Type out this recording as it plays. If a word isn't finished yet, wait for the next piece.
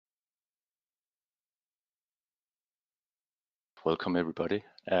Welcome everybody.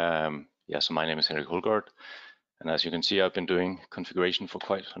 So my name is Henrik Hulgaard, and as you can see, I've been doing configuration for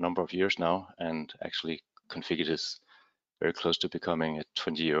quite a number of years now, and actually Configured is very close to becoming a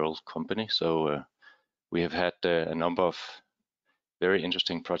 20-year-old company. So we have had a number of very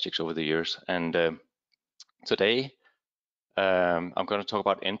interesting projects over the years, and today I'm going to talk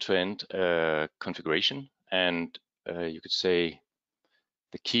about end-to-end configuration, and you could say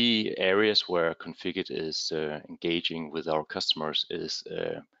the key areas where Configured is engaging with our customers is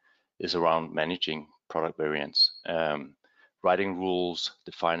around managing product variants, writing rules,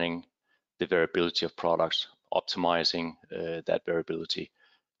 defining the variability of products, optimizing that variability,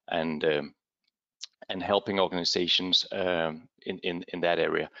 and helping organizations in that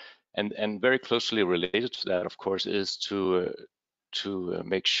area. And very closely related to that, of course, is to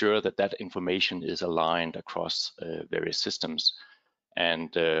make sure that that information is aligned across various systems,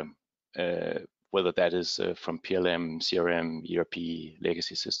 and whether that is from PLM, CRM, ERP,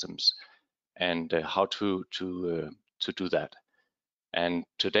 legacy systems, and how to do that. And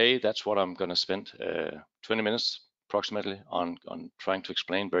today, that's what I'm going to spend 20 minutes approximately on trying to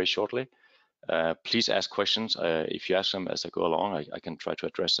explain very shortly. Please ask questions. If you ask them as I go along, I can try to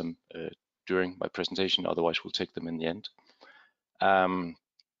address them during my presentation. Otherwise, we'll take them in the end.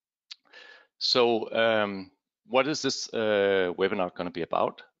 What is this webinar going to be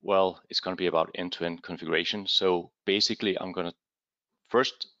about? Well, it's going to be about end-to-end configuration. So basically, I'm going to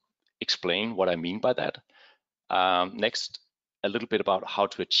first explain what I mean by that. Next, a little bit about how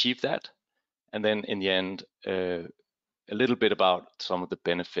to achieve that. And then in the end, a little bit about some of the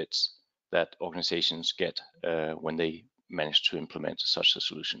benefits that organizations get when they manage to implement such a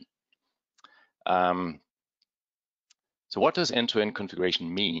solution. So what does end-to-end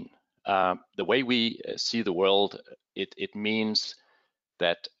configuration mean? The way we see the world, it means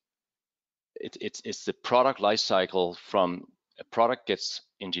that it's the product lifecycle from a product gets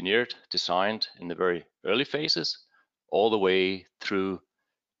engineered, designed in the very early phases, all the way through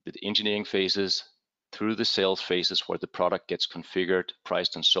the engineering phases, through the sales phases where the product gets configured,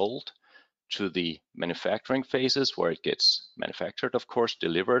 priced, and sold, to the manufacturing phases where it gets manufactured, of course,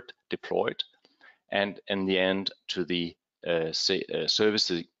 delivered, deployed, and in the end to the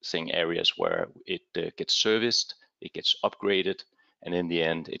servicing areas where it gets serviced, it gets upgraded, and in the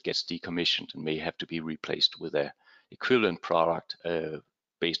end it gets decommissioned and may have to be replaced with a equivalent product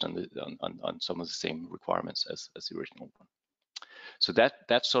based on some of the same requirements as the original one. So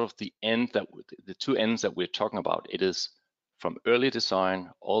that's sort of the end, that the two ends that we're talking about. It is from early design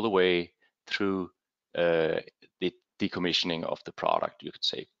all the way through the decommissioning of the product, you could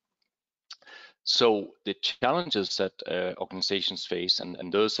say. So the challenges that organizations face,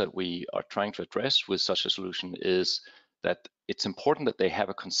 and those that we are trying to address with such a solution, is that it's important that they have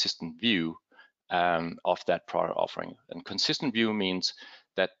a consistent view of that product offering. And consistent view means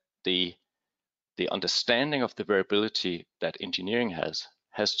that the understanding of the variability that engineering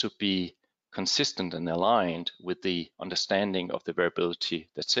has to be consistent and aligned with the understanding of the variability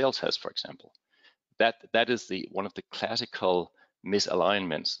that sales has, for example. That is one of the classical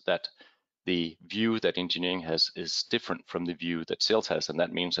misalignments, that the view that engineering has is different from the view that sales has, and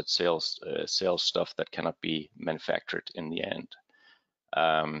that means that sales stuff that cannot be manufactured in the end.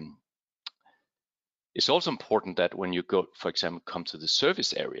 It's also important that when you go, for example, come to the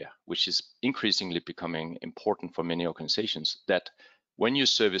service area, which is increasingly becoming important for many organizations, that when you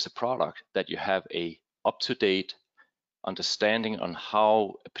service a product, that you have a up-to-date understanding on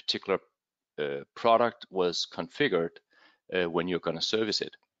how a particular product was configured when you're going to service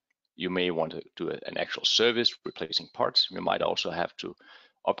it. You may want to do an actual service, replacing parts. You might also have to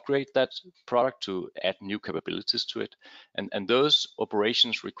upgrade that product to add new capabilities to it. And those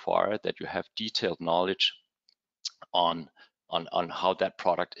operations require that you have detailed knowledge on how that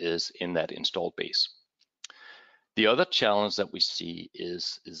product is in that installed base. The other challenge that we see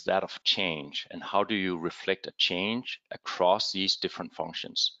is that of change, and how do you reflect a change across these different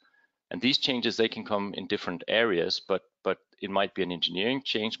functions. And these changes, they can come in different areas, but it might be an engineering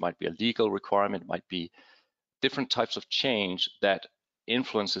change, might be a legal requirement, might be different types of change that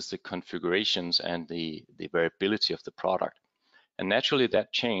influences the configurations and the variability of the product. And naturally,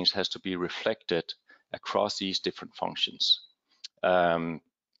 that change has to be reflected across these different functions. And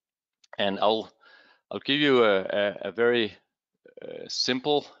I'll give you a very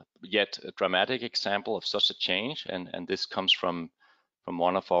simple yet dramatic example of such a change, and this comes from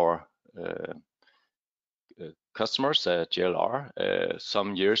one of our customers, JLR.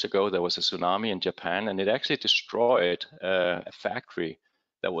 Some years ago, there was a tsunami in Japan, and it actually destroyed a factory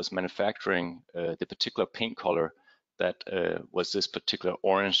that was manufacturing the particular paint color that was this particular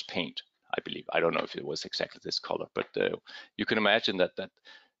orange paint. I believe. I don't know if it was exactly this color, but you can imagine that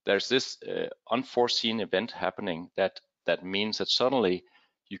there's this unforeseen event happening that means that suddenly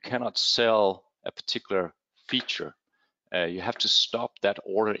you cannot sell a particular feature. You have to stop that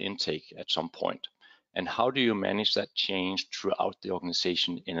order intake at some point. And how do you manage that change throughout the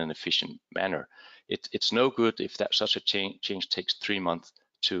organization in an efficient manner? It's no good if that such a change takes 3 months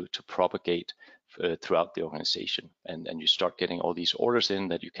to propagate throughout the organization, and you start getting all these orders in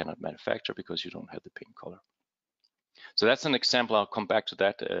that you cannot manufacture because you don't have the pin color. So that's an example. I'll come back to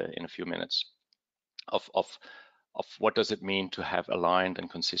that in a few minutes of what does it mean to have aligned and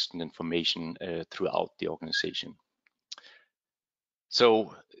consistent information throughout the organization.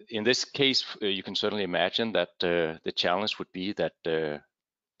 So in this case, you can certainly imagine that the challenge would be that there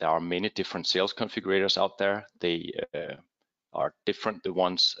are many different sales configurators out there. They are different. The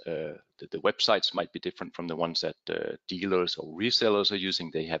ones, the websites might be different from the ones that dealers or resellers are using.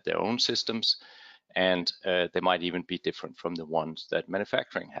 They have their own systems, and they might even be different from the ones that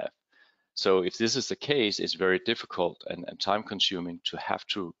manufacturing have. So if this is the case, it's very difficult and time consuming to have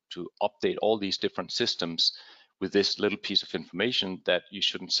to update all these different systems with this little piece of information that you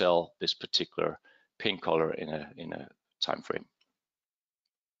shouldn't sell this particular pin color in a time frame.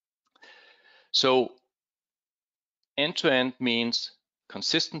 So end-to-end means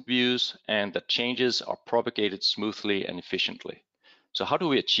consistent views and that changes are propagated smoothly and efficiently. So how do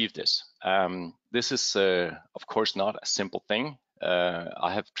we achieve this? This is, of course, not a simple thing.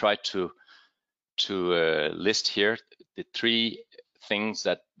 I have tried to list here the 3 things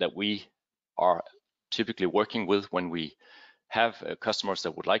that we are typically working with when we have customers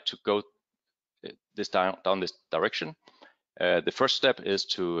that would like to go down this direction. The first step is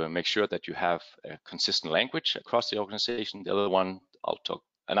to make sure that you have a consistent language across the organization. The other one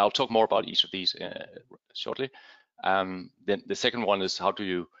I'll talk more about each of these shortly. Then the second one is how do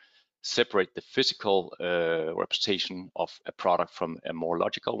you separate the physical representation of a product from a more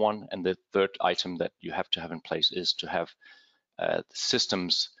logical one. And the third item that you have to have in place is to have the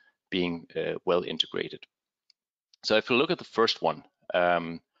systems being well integrated. So if you look at the first one,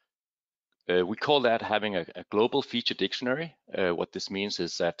 we call that having a global feature dictionary. What this means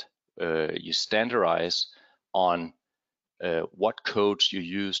is that you standardize on what codes you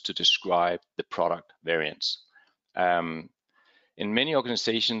use to describe the product variants. In many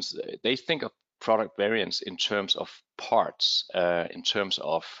organizations, they think of product variants in terms of parts, in terms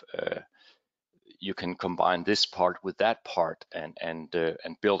of you can combine this part with that part and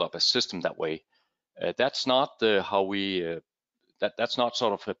build up a system that way. That's not how we. That's not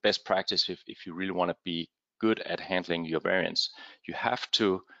sort of a best practice if you really want to be good at handling your variants. You have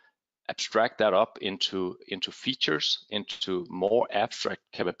to abstract that up into features, into more abstract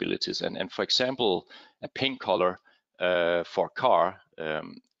capabilities. And for example, a paint color for a car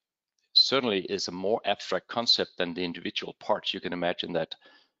certainly is a more abstract concept than the individual parts. You can imagine that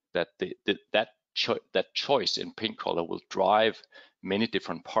choice in paint color will drive many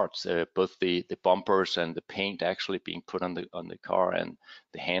different parts, both the bumpers and the paint actually being put on the car, and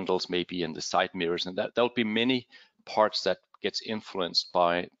the handles maybe, and the side mirrors, and there'll be many parts that gets influenced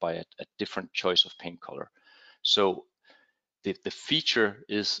by a different choice of paint color. So the feature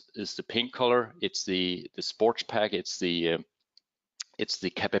is the paint color, it's the sports pack, it's the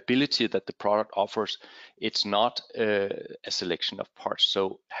capability that the product offers. It's not a selection of parts.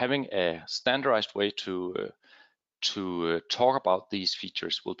 So having a standardized way to talk about these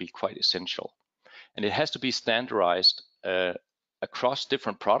features will be quite essential. And it has to be standardized across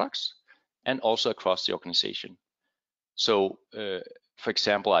different products and also across the organization. So for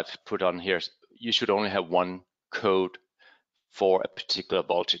example, I've put on here, you should only have one code for a particular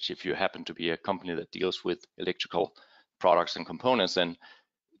voltage. If you happen to be a company that deals with electrical products and components, then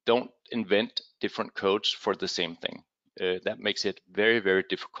don't invent different codes for the same thing. That makes it very, very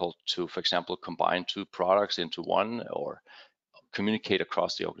difficult to, for example, combine 2 products into one or communicate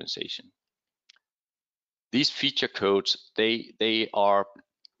across the organization. These feature codes, they are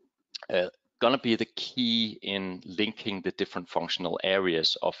going to be the key in linking the different functional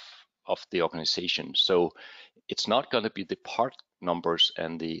areas of the organization. So it's not going to be the part numbers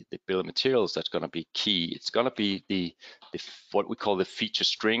and the bill of materials that's going to be key. It's going to be the what we call the feature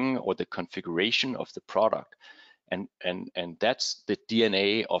string or the configuration of the product, and that's the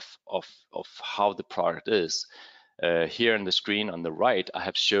DNA of how the product is. Here on the screen on the right, I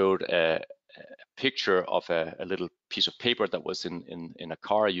have showed a picture of a little piece of paper that was in a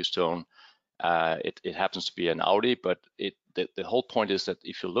car I used to own. It happens to be an Audi, but the whole point is that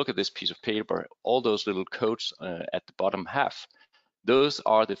if you look at this piece of paper, all those little codes at the bottom half, Those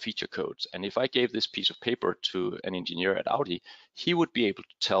are the feature codes. And if I gave this piece of paper to an engineer at Audi, he would be able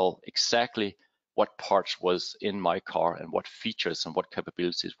to tell exactly what parts was in my car and what features and what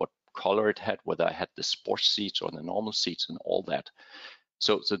capabilities, what color it had, whether I had the sports seats or the normal seats and all that.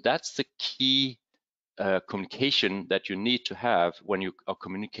 So that's the key communication that you need to have when you are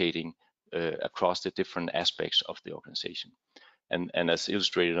communicating across the different aspects of the organization. And as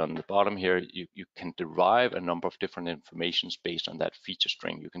illustrated on the bottom here, you can derive a number of different informations based on that feature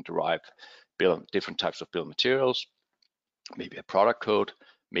string. You can derive different types of bill of materials, maybe a product code,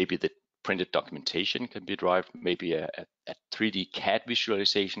 maybe the printed documentation can be derived, maybe a 3D CAD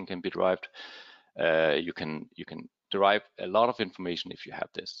visualization can be derived. You can derive a lot of information if you have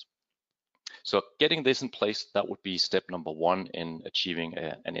this. So getting this in place, that would be step number one in achieving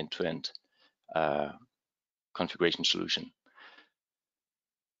an end-to-end configuration solution.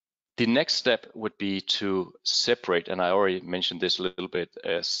 The next step would be to separate, and I already mentioned this a little bit,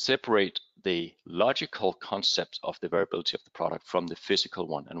 separate the logical concept of the variability of the product from the physical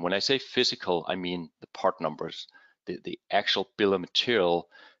one. And when I say physical, I mean the part numbers, the actual bill of material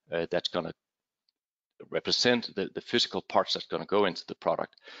that's going to represent the physical parts that's going to go into the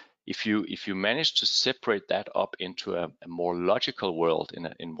product. If you manage to separate that up into a more logical world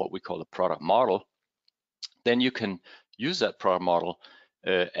in what we call a product model, then you can use that product model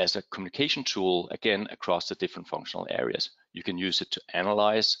as a communication tool, again, across the different functional areas. You can use it to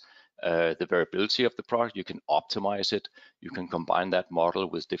analyze the variability of the product. You can optimize it. You can combine that model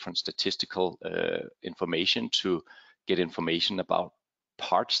with different statistical information to get information about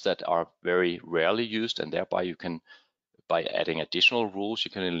parts that are very rarely used, and thereby you can, by adding additional rules, you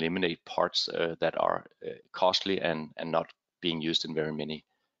can eliminate parts that are costly and not being used in very many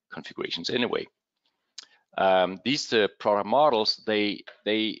configurations anyway. These product models, they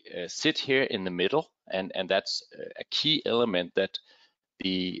sit here in the middle, and that's a key element, that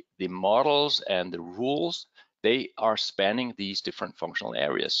the models and the rules, they are spanning these different functional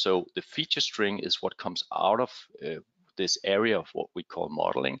areas. So the feature string is what comes out of this area of what we call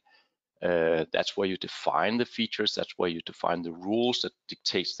modeling. That's where you define the features. That's where you define the rules that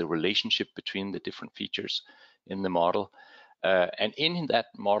dictates the relationship between the different features in the model. And in that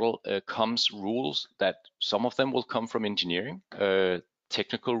model comes rules that some of them will come from engineering,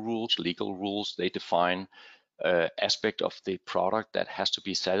 technical rules, legal rules. They define aspect of the product that has to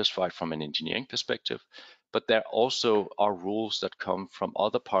be satisfied from an engineering perspective. But there also are rules that come from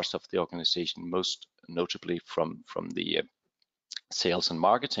other parts of the organization, most notably from the sales and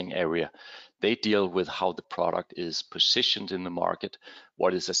marketing area. They deal with how the product is positioned in the market,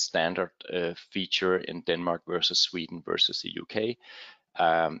 what is a standard feature in Denmark versus Sweden versus the UK.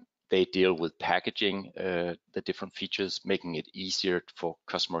 They deal with packaging the different features, making it easier for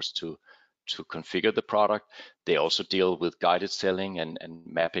customers to configure the product. They also deal with guided selling and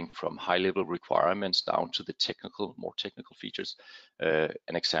mapping from high-level requirements down to the more technical features.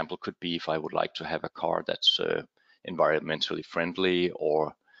 An example could be if I would like to have a car that's environmentally friendly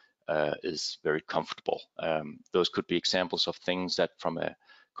or is very comfortable. Those could be examples of things that from a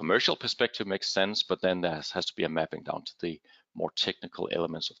commercial perspective makes sense, but then there has to be a mapping down to the more technical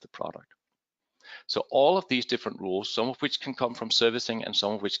elements of the product. So all of these different rules, some of which can come from servicing and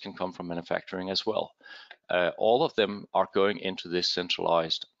some of which can come from manufacturing as well, all of them are going into this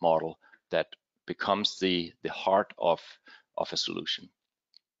centralized model that becomes the heart of a solution.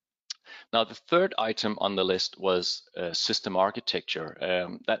 Now, the third item on the list was system architecture.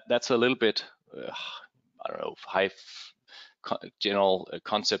 That's a little bit, I don't know, general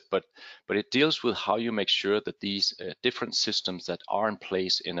concept, but it deals with how you make sure that these different systems that are in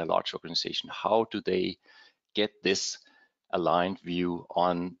place in a large organization, how do they get this aligned view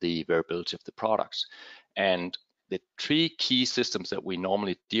on the variability of the products. And the three key systems that we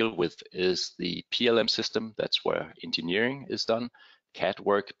normally deal with is the PLM system, that's where engineering is done, CAD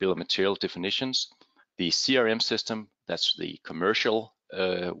work, bill of material definitions, the CRM system, that's the commercial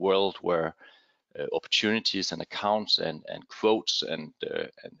world where opportunities and accounts and quotes and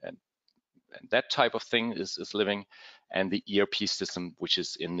that type of thing is living, and the ERP system, which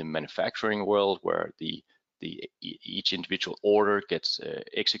is in the manufacturing world where each individual order gets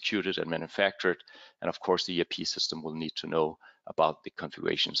executed and manufactured, and of course the ERP system will need to know about the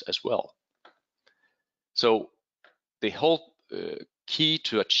configurations as well. So the whole key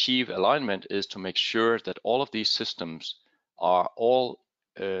to achieve alignment is to make sure that all of these systems are all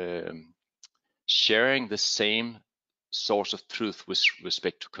sharing the same source of truth with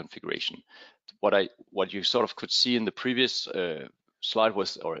respect to configuration. What you sort of could see in the previous slide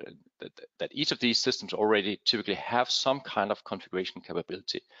was that each of these systems already typically have some kind of configuration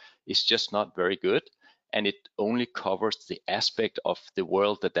capability. It's just not very good, and it only covers the aspect of the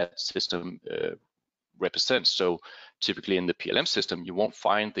world that that system represents. So typically in the PLM system, you won't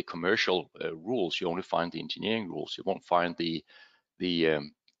find the commercial rules. You only find the engineering rules. You won't find these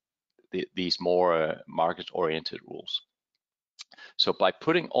more market-oriented rules. So by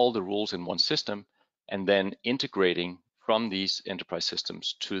putting all the rules in one system and then integrating from these enterprise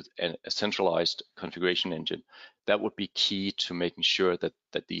systems to a centralized configuration engine, that would be key to making sure that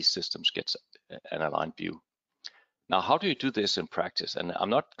these systems get an aligned view. Now, how do you do this in practice? And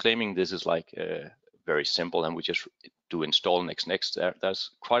I'm not claiming this is like very simple and we just do install next.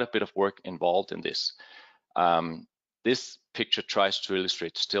 There's quite a bit of work involved in this. This picture tries to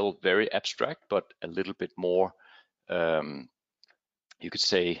illustrate still very abstract, but a little bit more, you could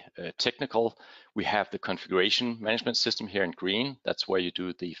say, technical. We have the configuration management system here in green. That's where you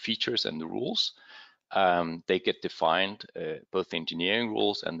do the features and the rules. They get defined, both the engineering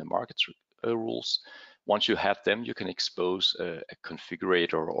rules and the markets rules. Once you have them, you can expose a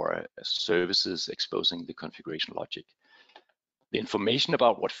configurator or a services exposing the configuration logic. The information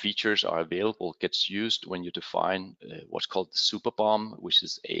about what features are available gets used when you define what's called the super BOM, which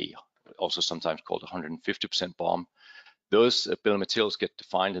is also sometimes called 150% BOM. Those bill of materials get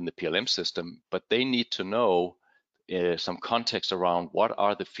defined in the PLM system, but they need to know some context around what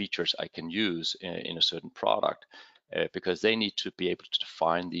are the features I can use in a certain product, because they need to be able to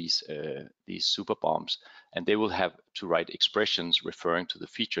define these super BOMs, and they will have to write expressions referring to the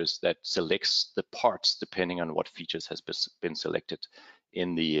features that selects the parts depending on what features has been selected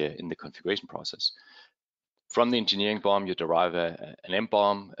in the configuration process. From the engineering BOM, you derive an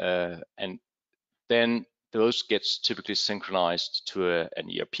M-BOM, and then those gets typically synchronized to an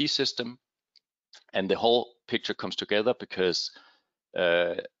ERP system, and the whole picture comes together because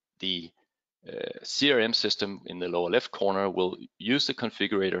the CRM system in the lower left corner will use the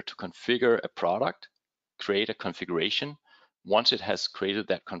configurator to configure a product, create a configuration. Once it has created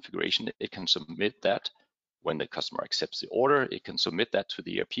that configuration, it can submit that. When the customer accepts the order, it can submit that to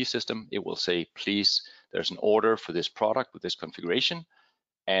the ERP system. It will say, please, there's an order for this product with this configuration.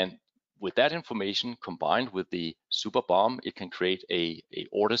 And with that information combined with the super BOM, it can create a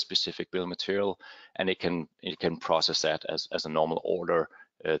order specific bill of material, and it can process that as a normal order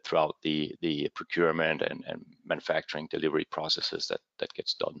throughout the procurement and manufacturing delivery processes that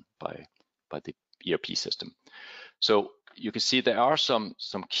gets done by the ERP system. So you can see there are some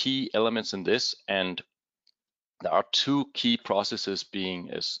key elements in this, and there are two key processes being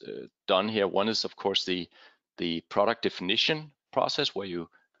done here. One is, of course, the product definition process, where you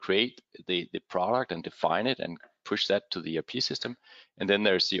create the product and define it and push that to the ERP system. And then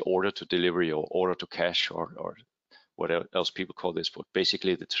there's the order to delivery or order to cash or what else people call this, but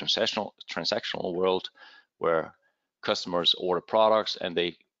basically the transactional world, where customers order products and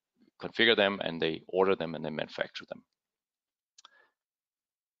they configure them and they order them and they manufacture them.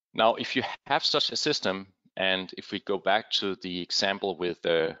 Now, if you have such a system, and if we go back to the example with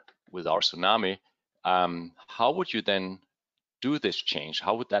our Tsunami, how would you then do this change?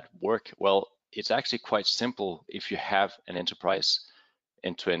 How would that work? Well, it's actually quite simple if you have an enterprise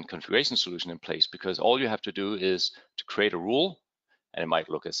end-to-end configuration solution in place, because all you have to do is to create a rule, and it might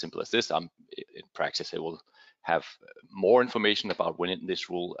look as simple as this. In practice, it will have more information about when this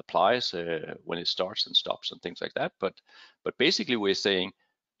rule applies, when it starts and stops and things like that. But basically, we're saying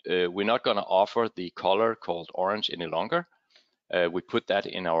we're not going to offer the color called orange any longer. We put that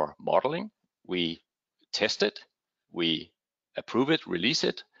in our modeling. We test it. We approve it, release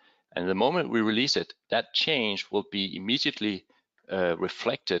it, and the moment we release it, that change will be immediately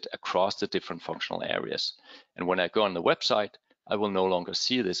reflected across the different functional areas. And when I go on the website, I will no longer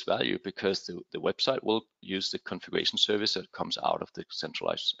see this value, because the website will use the configuration service that comes out of the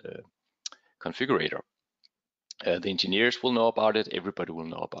centralized configurator. The engineers will know about it, everybody will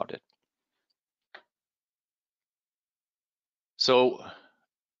know about it. So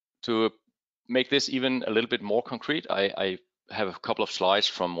to make this even a little bit more concrete, I have a couple of slides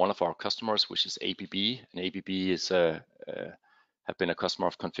from one of our customers, which is ABB. And ABB is have been a customer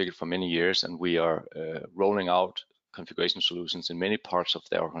of Configure for many years, and we are rolling out configuration solutions in many parts of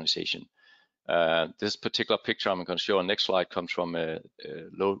their organization. This particular picture I'm going to show on the next slide comes from a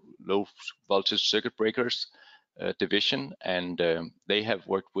low voltage circuit breakers division, and they have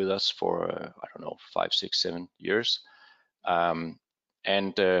worked with us for I don't know, 5, 6, 7 years, and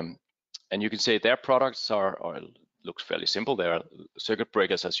you can say their products are looks fairly simple. They are circuit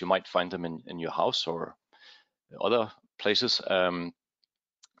breakers as you might find them in your house or other places, but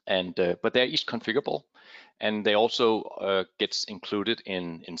they're each configurable, and they also gets included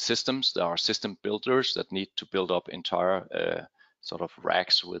in systems. There are system builders that need to build up entire sort of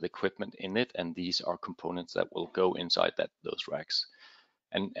racks with equipment in it, and these are components that will go inside those racks.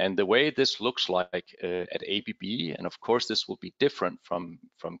 And the way this looks like at ABB, and of course this will be different from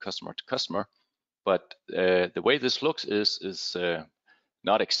customer to customer, but the way this looks is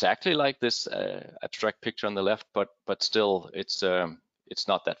not exactly like this abstract picture on the left, but still it's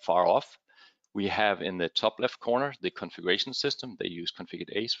not that far off. We have in the top left corner the configuration system. They use configured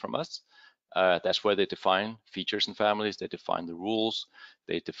ACE from us. That's where they define features and families. They define the rules.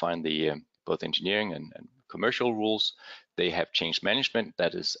 They define the both engineering and commercial rules. They have change management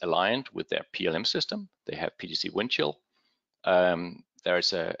that is aligned with their PLM system. They have PTC Windchill. There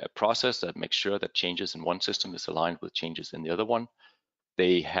is a process that makes sure that changes in one system is aligned with changes in the other one.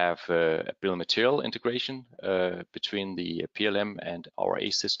 They have a bill of material integration between the PLM and our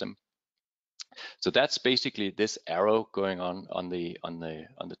ACE system. So that's basically this arrow going on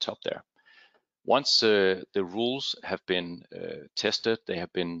the top there. Once the rules have been tested, they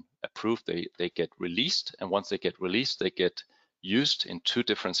have been approved, they get released, and once they get released, they get used in two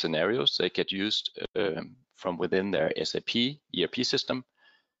different scenarios. They get used from within their SAP ERP system.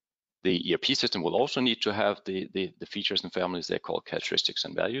 The ERP system will also need to have the features and families they call characteristics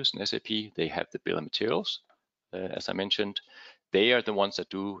and values in SAP. They have the bill of materials, as I mentioned. They are the ones that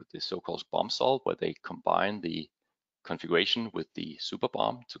do the so-called BOM solve, where they combine the configuration with the super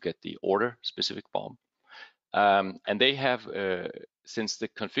BOM to get the order specific BOM. And they have, since the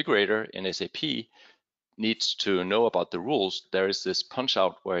configurator in SAP needs to know about the rules, there is this punch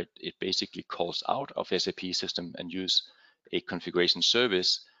out where it basically calls out of SAP system and use a configuration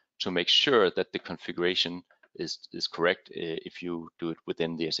service to make sure that the configuration is correct if you do it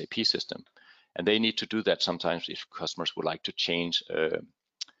within the SAP system. And they need to do that sometimes if customers would like to change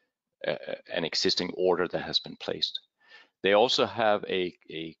an existing order that has been placed. They also have a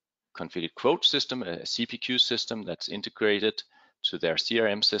configured quote system, a CPQ system that's integrated to their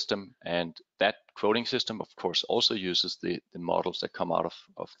CRM system, and that quoting system, of course, also uses the models that come out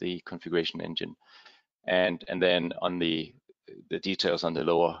of the configuration engine. And then on the details on the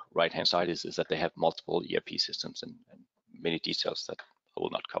lower right-hand side is that they have multiple ERP systems and many details that I will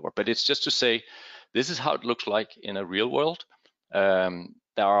not cover. But it's just to say, this is how it looks like in a real world.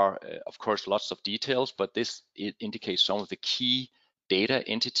 There are, of course, lots of details, but it indicates some of the key data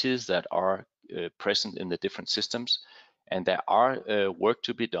entities that are present in the different systems. And there are work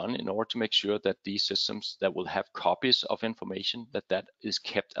to be done in order to make sure that these systems that will have copies of information, that is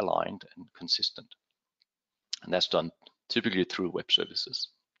kept aligned and consistent. And that's done typically through web services.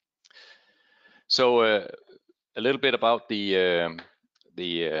 So a little bit about the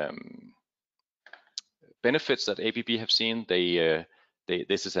benefits that ABB have seen.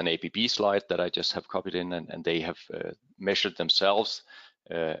 This is an ABB slide that I just have copied in, and they have measured themselves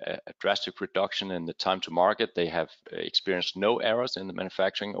a drastic reduction in the time to market. They have experienced no errors in the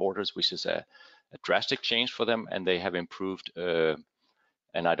manufacturing orders, which is a drastic change for them, and they have improved,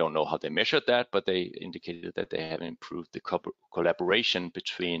 and I don't know how they measured that, but they indicated that they have improved the collaboration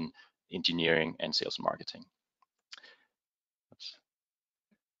between engineering and sales marketing.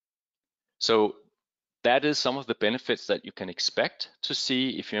 So that is some of the benefits that you can expect to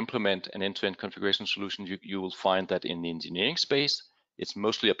see if you implement an end-to-end configuration solution. You will find that in the engineering space, it's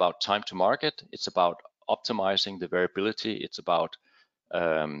mostly about time to market. It's about optimizing the variability. It's about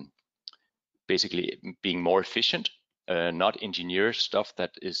basically being more efficient, not engineer stuff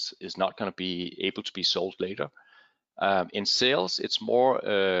that is not going to be able to be sold later. In sales, it's more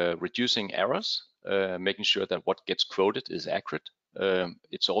reducing errors, making sure that what gets quoted is accurate.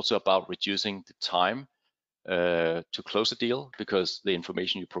 It's also about reducing the time to close a deal, because the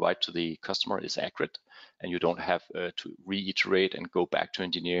information you provide to the customer is accurate, and you don't have to reiterate and go back to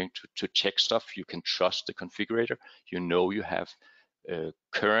engineering to check stuff. You can trust the configurator. You know you have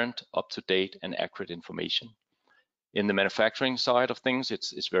current, up-to-date, and accurate information. In the manufacturing side of things,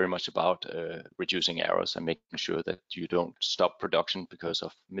 it's very much about reducing errors and making sure that you don't stop production because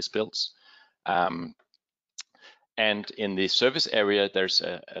of misbuilds. And in the service area, there's,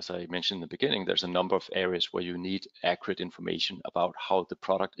 as I mentioned in the beginning, there's a number of areas where you need accurate information about how the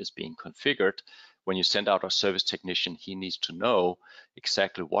product is being configured. When you send out a service technician, he needs to know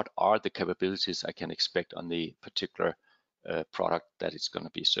exactly what are the capabilities I can expect on the particular product that is going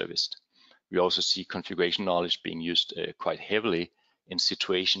to be serviced. We also see configuration knowledge being used quite heavily in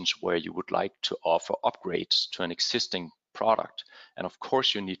situations where you would like to offer upgrades to an existing product. And of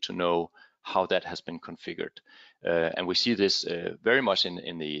course, you need to know how that has been configured. And we see this very much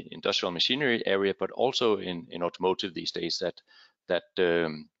in the industrial machinery area, but also in automotive these days, that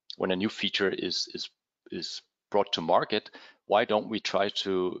when a new feature is brought to market, why don't we try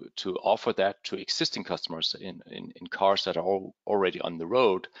to offer that to existing customers in cars that are already on the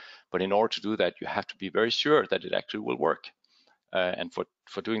road? But in order to do that, you have to be very sure that it actually will work. And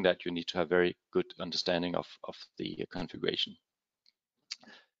for doing that, you need to have very good understanding of the configuration.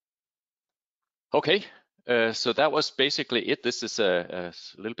 Okay, so that was basically it. This is a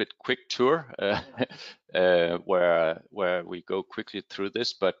little bit quick tour where we go quickly through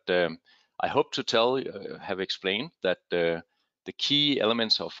this, but I hope to have explained that the key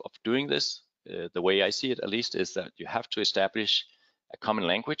elements of doing this, the way I see it at least, is that you have to establish a common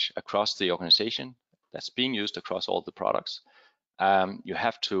language across the organization that's being used across all the products. You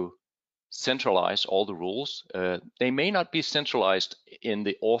have to centralize all the rules. They may not be centralized in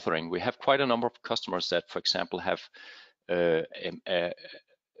the authoring. We have quite a number of customers that, for example, have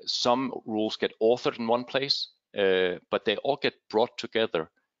some rules get authored in one place, but they all get brought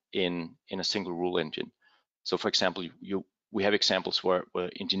together in a single rule engine. So, for example, we have examples where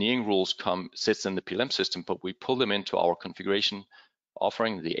engineering rules sits in the PLM system, but we pull them into our configuration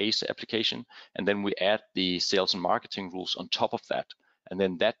offering, the ACE application, and then we add the sales and marketing rules on top of that. And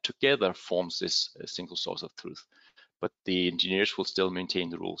then that together forms this single source of truth. But the engineers will still maintain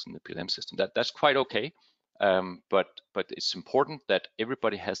the rules in the PLM system. That's quite okay, but it's important that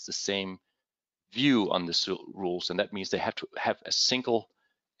everybody has the same view on the rules, and that means they have to have a single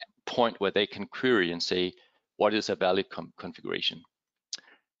point where they can query and say, what is a valid configuration?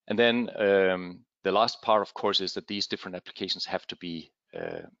 And then the last part, of course, is that these different applications have to be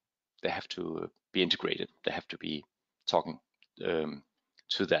integrated. They have to be talking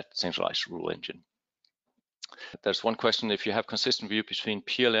to that centralized rule engine. There's one question: if you have consistent view between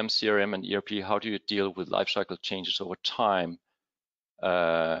PLM, CRM, and ERP, how do you deal with lifecycle changes over time?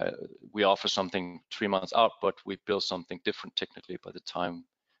 We offer something 3 months out, but we build something different technically by the time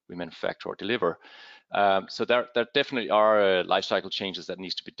we manufacture or deliver. So there definitely are lifecycle changes that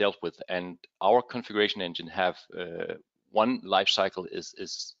needs to be dealt with, and our configuration engine have one lifecycle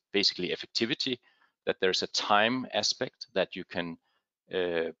is basically effectivity, that there's a time aspect that you can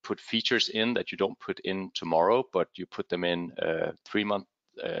put features in that you don't put in tomorrow, but you put them in 3 months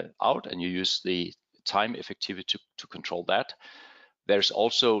out, and you use the time effectivity to control that. There's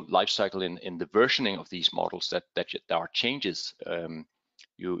also lifecycle in the versioning of these models that there are changes.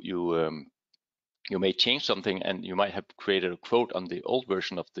 You may change something, and you might have created a quote on the old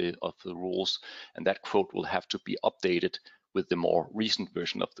version of the rules, and that quote will have to be updated with the more recent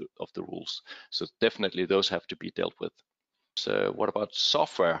version of the rules. So definitely those have to be dealt with. So what about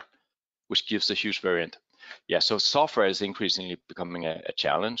software, which gives a huge variant? Yeah, so software is increasingly becoming a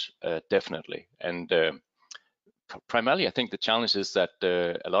challenge, definitely. And primarily, I think the challenge is that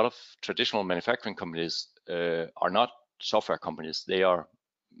a lot of traditional manufacturing companies are not software companies. They are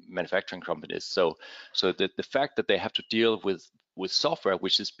manufacturing companies. So the fact that they have to deal with software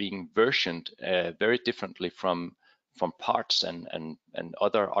which is being versioned very differently from parts and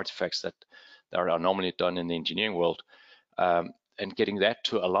other artifacts that are normally done in the engineering world, and getting that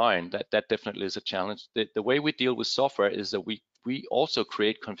to align, that definitely is a challenge. The way we deal with software is that we also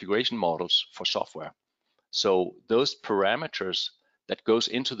create configuration models for software. So those parameters that goes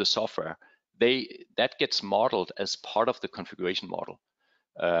into the software, that gets modeled as part of the configuration model.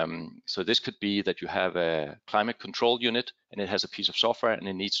 So this could be that you have a climate control unit, and it has a piece of software, and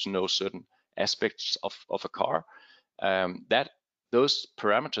it needs to know certain aspects of a car. Those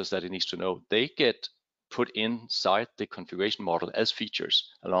parameters that it needs to know, they get put inside the configuration model as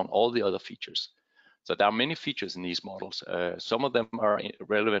features along all the other features. So there are many features in these models. Some of them are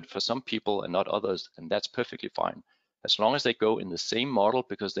relevant for some people and not others, and that's perfectly fine, as long as they go in the same model,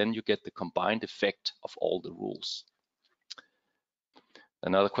 because then you get the combined effect of all the rules.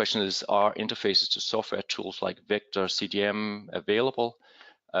 Another question is, are interfaces to software tools like Vector CDM available?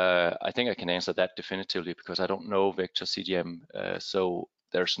 I think I can answer that definitively, because I don't know Vector CDM, so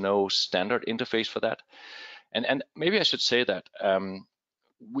there's no standard interface for that. And maybe I should say that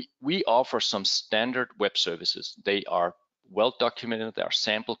we offer some standard web services. They are well documented. There are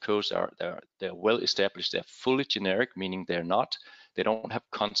sample codes. They're well established. They're fully generic, meaning they don't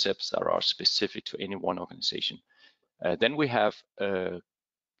have concepts that are specific to any one organization. Then we have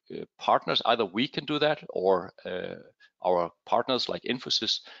partners. Either we can do that, or our partners like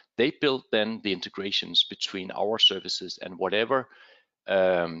Infosys, they build then the integrations between our services and whatever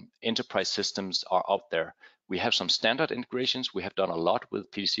enterprise systems are out there. We have some standard integrations. We have done a lot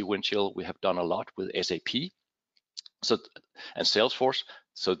with PTC Windchill. We have done a lot with SAP and Salesforce.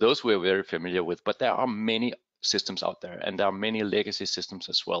 So those we're very familiar with, but there are many systems out there, and there are many legacy systems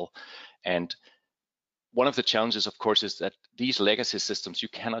as well. And one of the challenges, of course, is that these legacy systems, you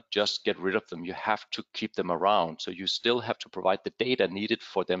cannot just get rid of them. You have to keep them around. So you still have to provide the data needed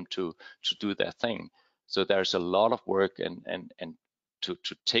for them to do their thing. So there's a lot of work and to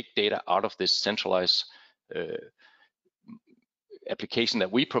take data out of this centralized application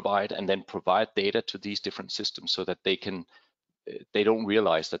that we provide, and then provide data to these different systems so that they don't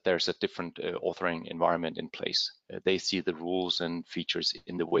realize that there's a different authoring environment in place. They see the rules and features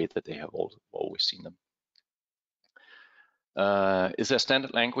in the way that they have always seen them. Is there a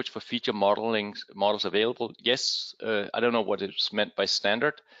standard language for feature models available? Yes. I don't know what is meant by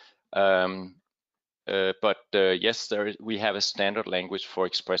standard, but yes, we have a standard language for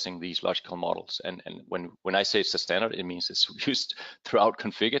expressing these logical models. And when I say it's a standard, it means it's used throughout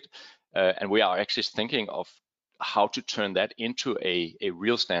Configured. And we are actually thinking of how to turn that into a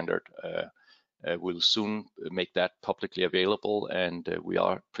real standard. We'll soon make that publicly available, and we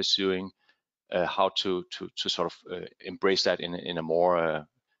are pursuing how to sort of embrace that in a more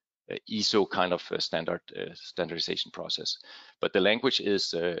ISO kind of standardization process. But the language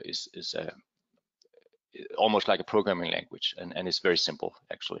is almost like a programming language, and it's very simple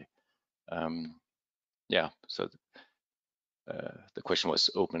actually. Yeah. So the question was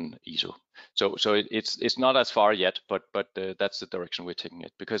open ISO. So it's not as far yet, but that's the direction we're taking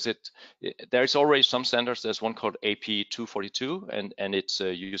it, because there's already some standards. There's one called AP 242, and it's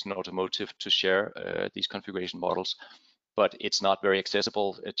used in automotive to share these configuration models, but it's not very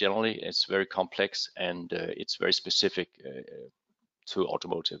accessible generally. It's very complex, and it's very specific to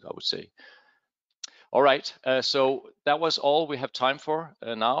automotive, I would say. All right, so that was all we have time for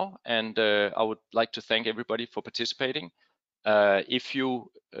now, and I would like to thank everybody for participating. If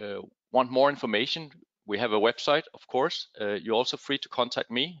you want more information, we have a website, of course. You're also free to contact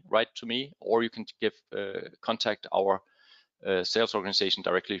me, write to me, or you can contact our sales organization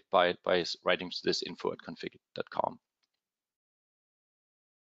directly by writing to this info@configured.com.